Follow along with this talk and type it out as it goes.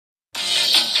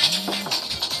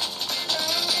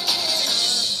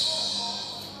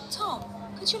Tom,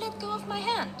 could you let go of my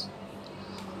hand?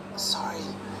 Sorry,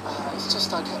 it's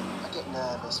just I get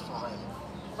nervous flying.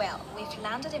 Well, we've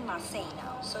landed in Marseille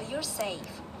now, so you're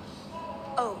safe.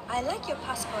 Oh, I like your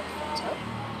passport photo.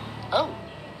 Oh,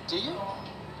 do you?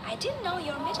 I didn't know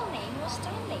your middle name was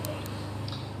Stanley.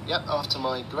 Yep, after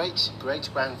my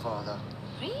great-great-grandfather.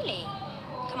 Really?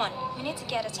 Come on, we need to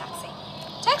get a taxi.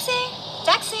 Taxi!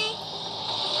 Taxi!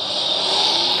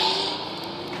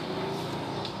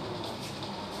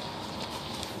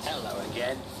 Hello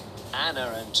again.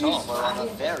 Anna and Tom are on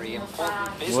a very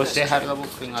important business trip to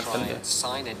try and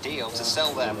sign a deal to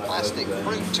sell their plastic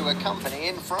fruit to a company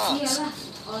in France.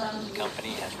 The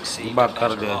company has received a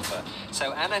better offer,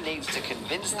 so Anna needs to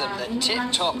convince them that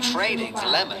Tip Top Trading's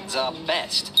lemons are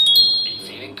best. Are you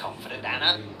feeling confident,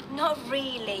 Anna? Not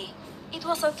really. It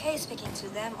was okay speaking to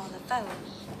them on the phone,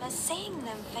 but seeing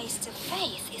them face to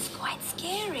face is quite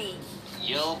scary.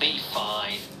 You'll be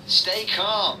fine. Stay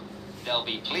calm. They'll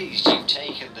be pleased you've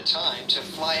taken the time to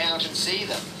fly out and see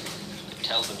them.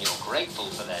 Tell them you're grateful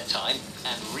for their time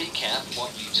and recap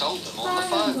what you told them on the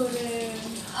phone.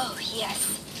 Oh,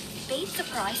 yes. Beat the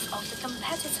price of the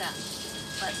competitor,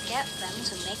 but get them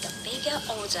to make a bigger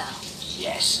order.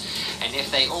 Yes, and if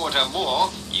they order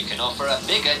more, you can offer a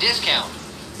bigger discount.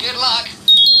 Good luck!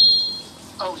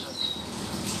 Oh, look.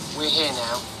 We're here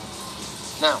now.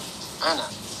 Now, Anna,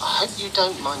 I hope you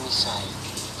don't mind me saying,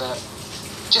 but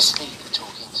just leave the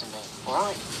talking to me, all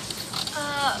right?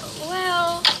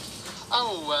 Well...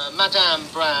 Oh, Madame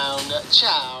Brown,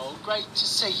 ciao. Great to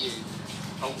see you.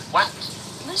 Oh, what?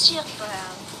 Monsieur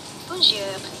Brown,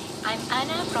 bonjour. I'm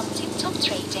Anna from Tip Top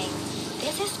Trading.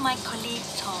 This is my colleague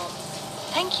Tom.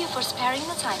 Thank you for sparing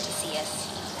the time to see us.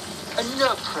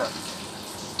 No problem.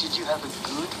 Did you have a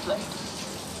good flight?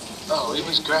 Oh, it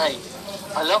was great.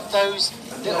 I love those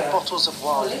little bottles of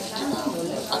wine, you know.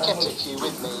 I kept a few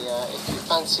with me if you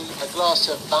fancy a glass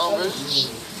of vin rouge.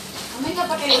 I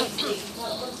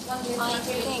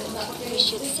think we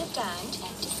should sit down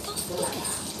and discuss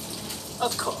business.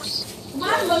 Of course.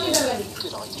 Yeah,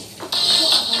 good idea.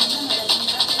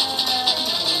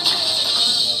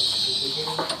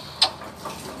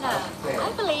 Now,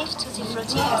 I believe Tutti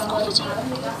Frutti has offered you a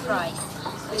bigger price.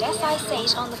 But as I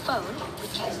said on the phone, we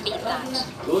can beat that.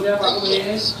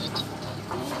 Yes, you did.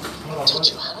 Did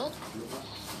you, Hannah?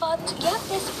 But to get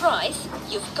this price,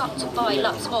 you've got to buy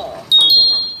lots more.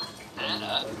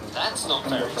 Anna, that's not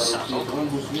very subtle.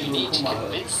 You need to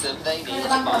convince them they need to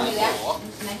buy more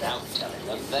without telling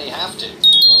them they have to.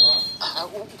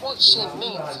 What she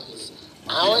means is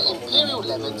our imperial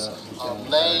lemons are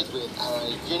made with our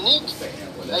unique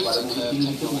laser curve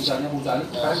technology.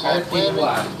 They're hard-wearing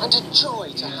and a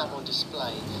joy to have on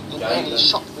display in any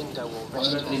shop window or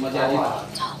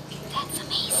restaurant. Tom, that's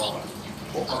amazing.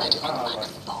 I read it on the back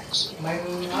of the box. So,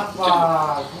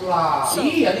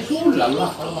 we have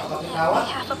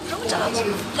a product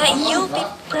that you'll be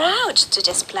proud to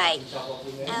display.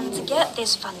 And to get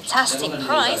this fantastic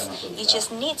price, you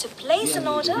just need to place an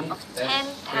order of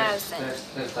 10,000.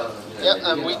 Yep,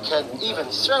 and we can even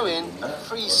throw in a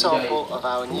free sample of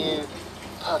our new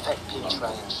Perfect Peach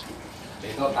range.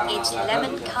 Each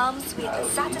lemon comes with a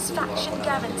satisfaction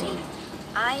guarantee.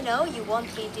 I know you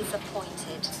won't be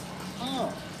disappointed.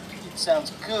 It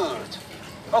sounds good.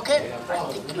 Okay,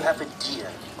 I think you have a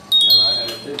deal.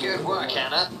 Good work,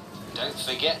 Anna. Don't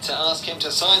forget to ask him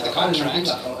to sign the contract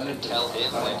and tell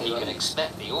him when he can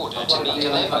expect the order to be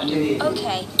delivered.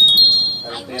 Okay.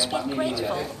 I would be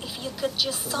grateful if you could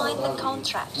just sign the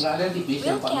contract.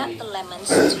 We'll get the lemons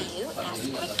to you as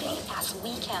quickly as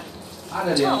we can.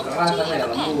 Tom, do you have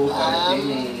a pen?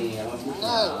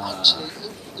 No, actually,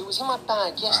 it was in my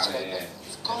bag yesterday, but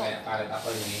it's gone. It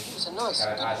was a nice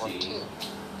good one, too.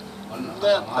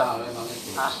 No,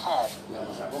 I have.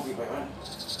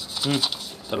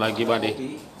 Terlagi,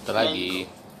 buddy. Terlagi.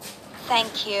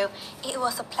 Thank you. It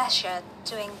was a pleasure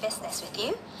doing business with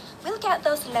you. We'll get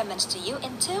those lemons to you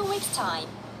in 2 weeks' time.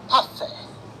 Parfait.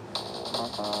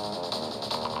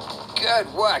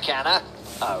 Good work, Anna.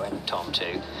 Oh, and Tom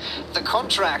too. The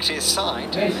contract is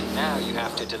signed, and now you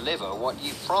have to deliver what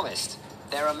you promised.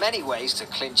 There are many ways to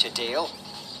clinch a deal.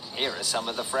 Here are some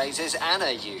of the phrases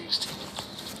Anna used.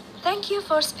 Thank you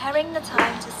for sparing the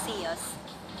time to see us.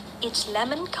 Each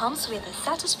lemon comes with a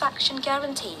satisfaction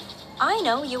guarantee. I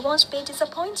know you won't be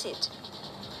disappointed.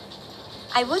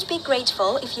 I would be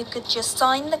grateful if you could just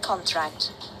sign the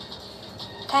contract.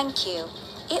 Thank you.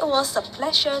 It was a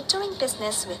pleasure doing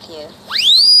business with you.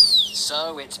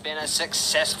 So it's been a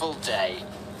successful day.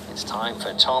 It's time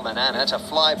for Tom and Anna to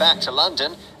fly back to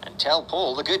London and tell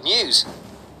Paul the good news.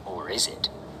 Or is it?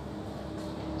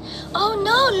 Oh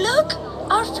no, look!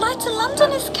 Our flight to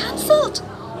London is cancelled.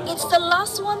 It's the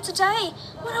last one today.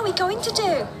 What are we going to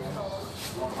do?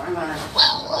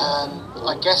 Well,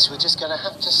 I guess we're just going to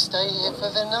have to stay here for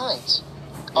the night.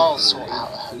 I'll sort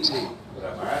out a hotel.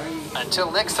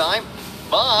 Until next time,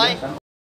 bye!